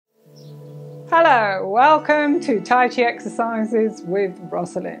Hello, welcome to Tai Chi Exercises with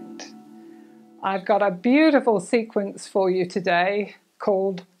Rosalind. I've got a beautiful sequence for you today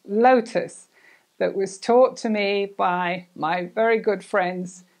called Lotus that was taught to me by my very good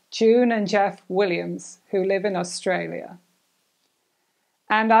friends June and Jeff Williams, who live in Australia.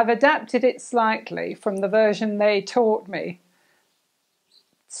 And I've adapted it slightly from the version they taught me,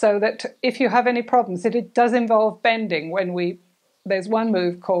 so that if you have any problems, it does involve bending there's one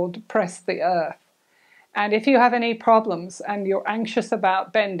move called press the earth. And if you have any problems and you're anxious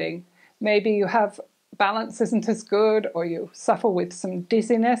about bending, maybe you have balance isn't as good, or you suffer with some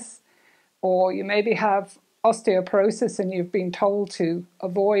dizziness, or you maybe have osteoporosis and you've been told to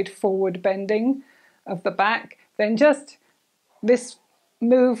avoid forward bending of the back, then just this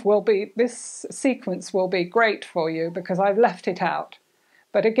sequence will be great for you because I've left it out.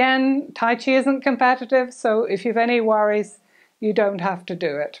 But again, Tai Chi isn't competitive, so if you've any worries, you don't have to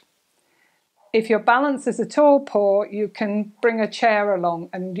do it. If your balance is at all poor, you can bring a chair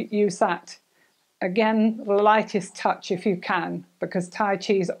along and use that. Again, the lightest touch if you can, because Tai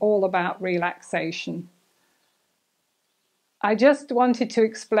Chi is all about relaxation. I just wanted to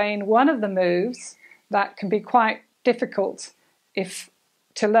explain one of the moves that can be quite difficult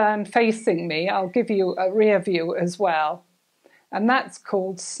to learn facing me. I'll give you a rear view as well. And that's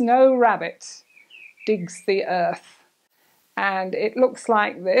called Snow Rabbit Digs the Earth. And it looks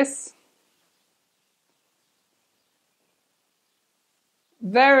like this.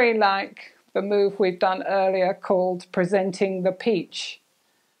 Very like the move we've done earlier called Presenting the Peach.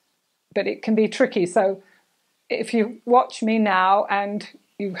 But it can be tricky. So if you watch me now and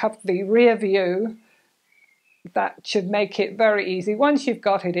you have the rear view, that should make it very easy. Once you've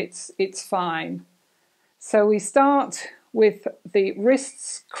got it, it's fine. So we start with the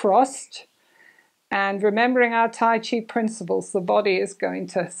wrists crossed. And remembering our Tai Chi principles, the body is going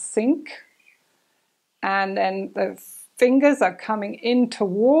to sink, and then the fingers are coming in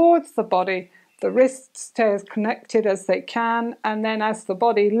towards the body. The wrists stay as connected as they can, and then as the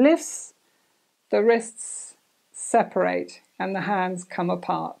body lifts, the wrists separate and the hands come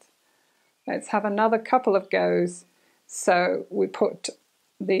apart. Let's have another couple of goes. So we put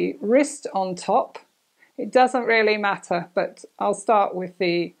the wrist on top. It doesn't really matter, but I'll start with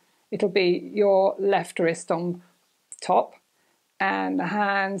it'll be your left wrist on top, and the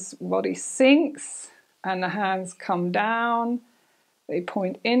hands, body sinks, and the hands come down. They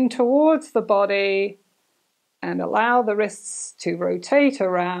point in towards the body and allow the wrists to rotate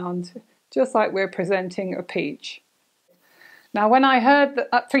around, just like we're presenting a peach. Now, when I heard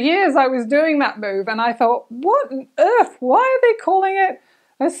that, for years I was doing that move, and I thought, what on earth? Why are they calling it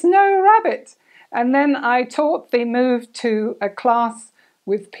a snow rabbit? And then I taught the move to a class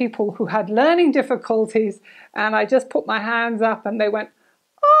with people who had learning difficulties, and I just put my hands up and they went,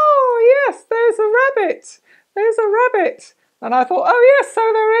 oh yes, there's a rabbit, there's a rabbit. And I thought, oh yes, so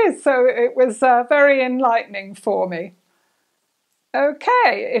there is. So it was very enlightening for me.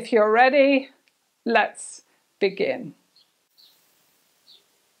 Okay, if you're ready, let's begin.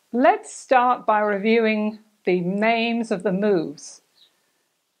 Let's start by reviewing the names of the moves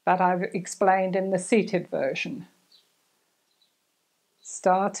that I've explained in the seated version.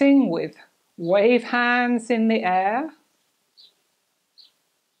 Starting with wave hands in the air,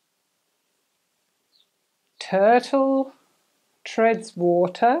 turtle treads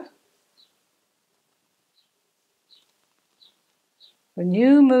water, the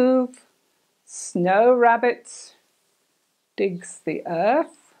new move, snow rabbit digs the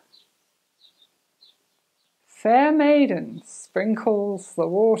earth, fair maiden sprinkles the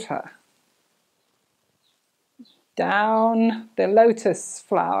water, down the lotus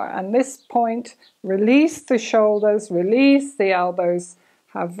flower, and this point, release the shoulders, release the elbows,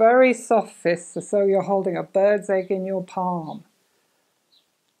 have very soft fists as though you're holding a bird's egg in your palm.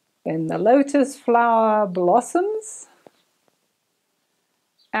 Then the lotus flower blossoms,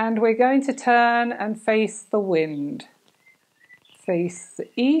 and we're going to turn and face the wind. Face the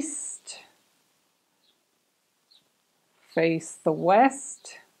east, face the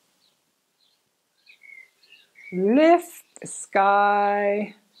west, lift the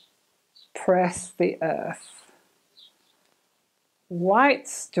sky, press the earth. White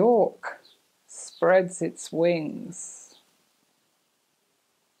stork spreads its wings.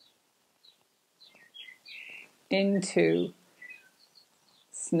 Into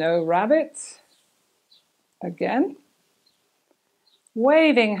snow rabbit again.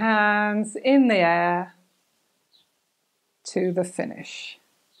 Waving hands in the air to the finish.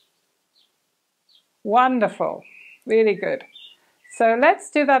 Wonderful, really good. So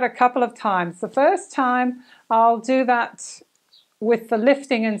let's do that a couple of times. The first time I'll do that with the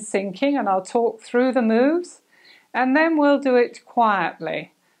lifting and sinking, and I'll talk through the moves, and then we'll do it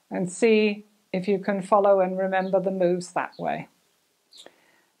quietly and see if you can follow and remember the moves that way.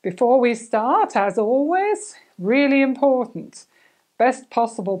 Before we start, as always, really important, best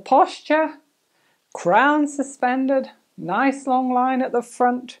possible posture, crown suspended, nice long line at the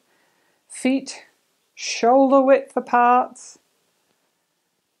front, feet shoulder width apart,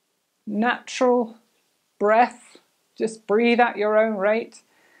 natural breath, just breathe at your own rate,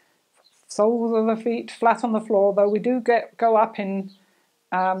 soles of the feet flat on the floor, though we do go up in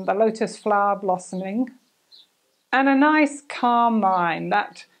the lotus flower blossoming, and a nice calm mind,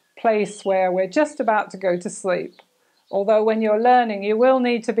 that place where we're just about to go to sleep. Although when you're learning, you will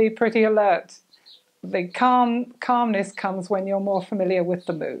need to be pretty alert. The calmness comes when you're more familiar with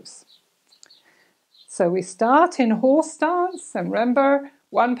the moves. So we start in horse stance, and remember,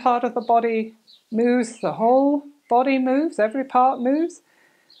 one part of the body moves, the whole body moves, every part moves.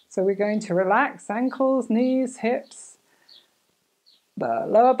 So we're going to relax ankles, knees, hips. The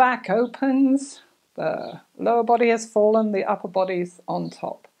lower back opens, the lower body has fallen, the upper body's on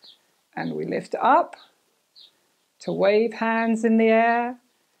top. And we lift up to wave hands in the air,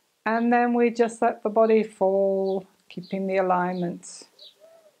 and then we just let the body fall, keeping the alignment.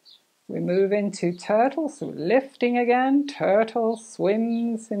 We move into turtle, so lifting again, turtle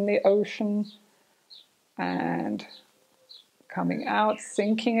swims in the ocean, and coming out,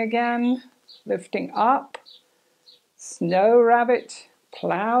 sinking again, lifting up. Snow rabbit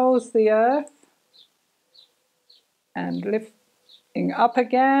plows the earth, and lifting up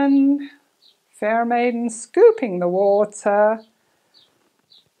again. Fair maiden scooping the water.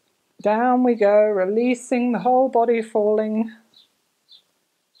 Down we go, releasing the whole body falling.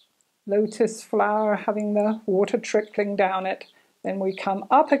 Lotus flower having the water trickling down it. Then we come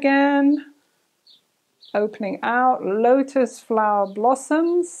up again, opening out, lotus flower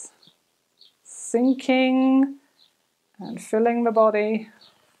blossoms, sinking and filling the body.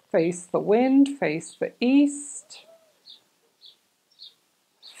 Face the wind, face the east,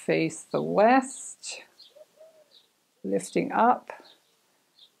 face the west, lifting up,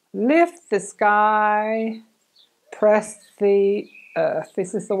 lift the sky, press the earth.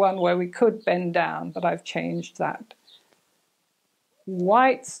 This is the one where we could bend down, but I've changed that.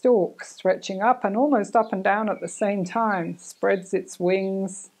 White stork stretching up and almost up and down at the same time, spreads its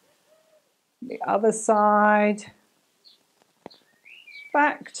wings. The other side,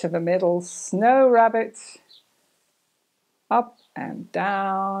 back to the middle, snow rabbit, up and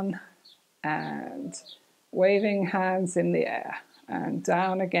down, and waving hands in the air, and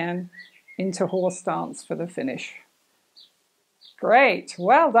down again into horse stance for the finish. Great,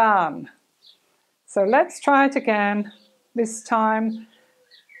 well done. So let's try it again. This time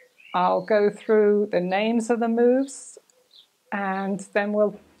I'll go through the names of the moves, and then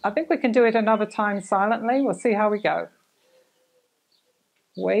I think we can do it another time silently. We'll see how we go.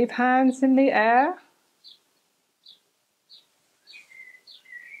 Wave hands in the air.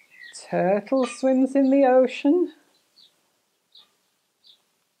 Turtle swims in the ocean.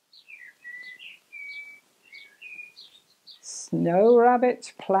 Snow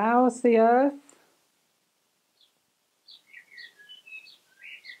rabbit plows the earth.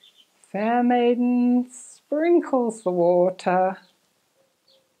 Fair maiden sprinkles the water.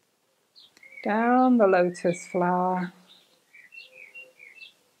 Down the lotus flower.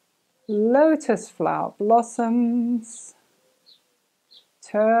 Lotus flower blossoms.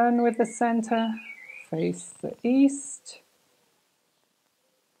 Turn with the center. Face the east.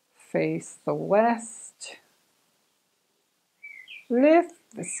 Face the west. Lift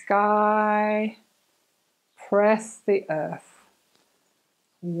the sky, press the earth.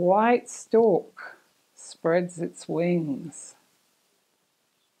 White stork spreads its wings.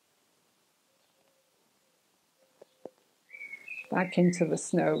 Back into the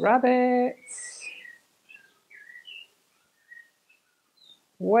snow rabbit.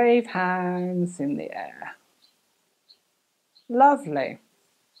 Wave hands in the air. Lovely.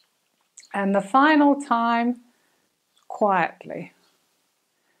 And the final time, quietly.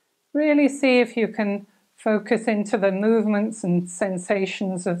 Really see if you can focus into the movements and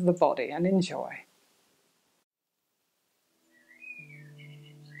sensations of the body and enjoy.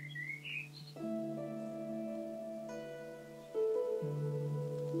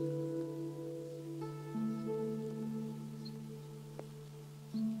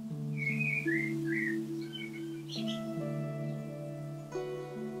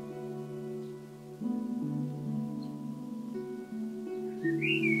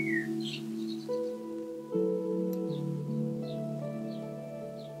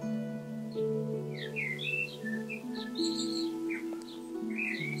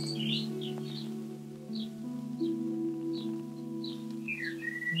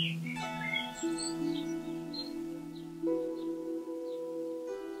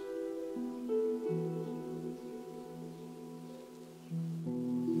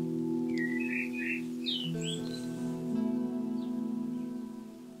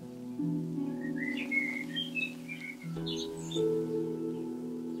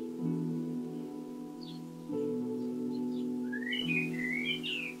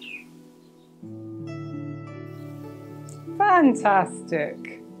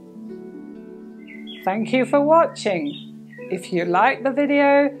 Fantastic! Thank you for watching. If you like the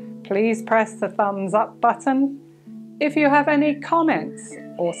video, please press the thumbs up button. If you have any comments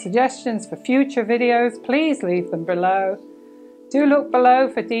or suggestions for future videos, please leave them below. Do look below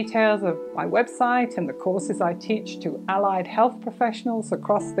for details of my website and the courses I teach to allied health professionals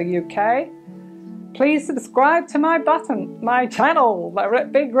across the UK. Please subscribe to my channel, the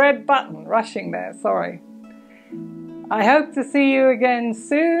big red button, rushing there, sorry. I hope to see you again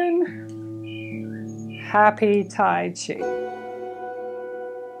soon. Happy Tai Chi.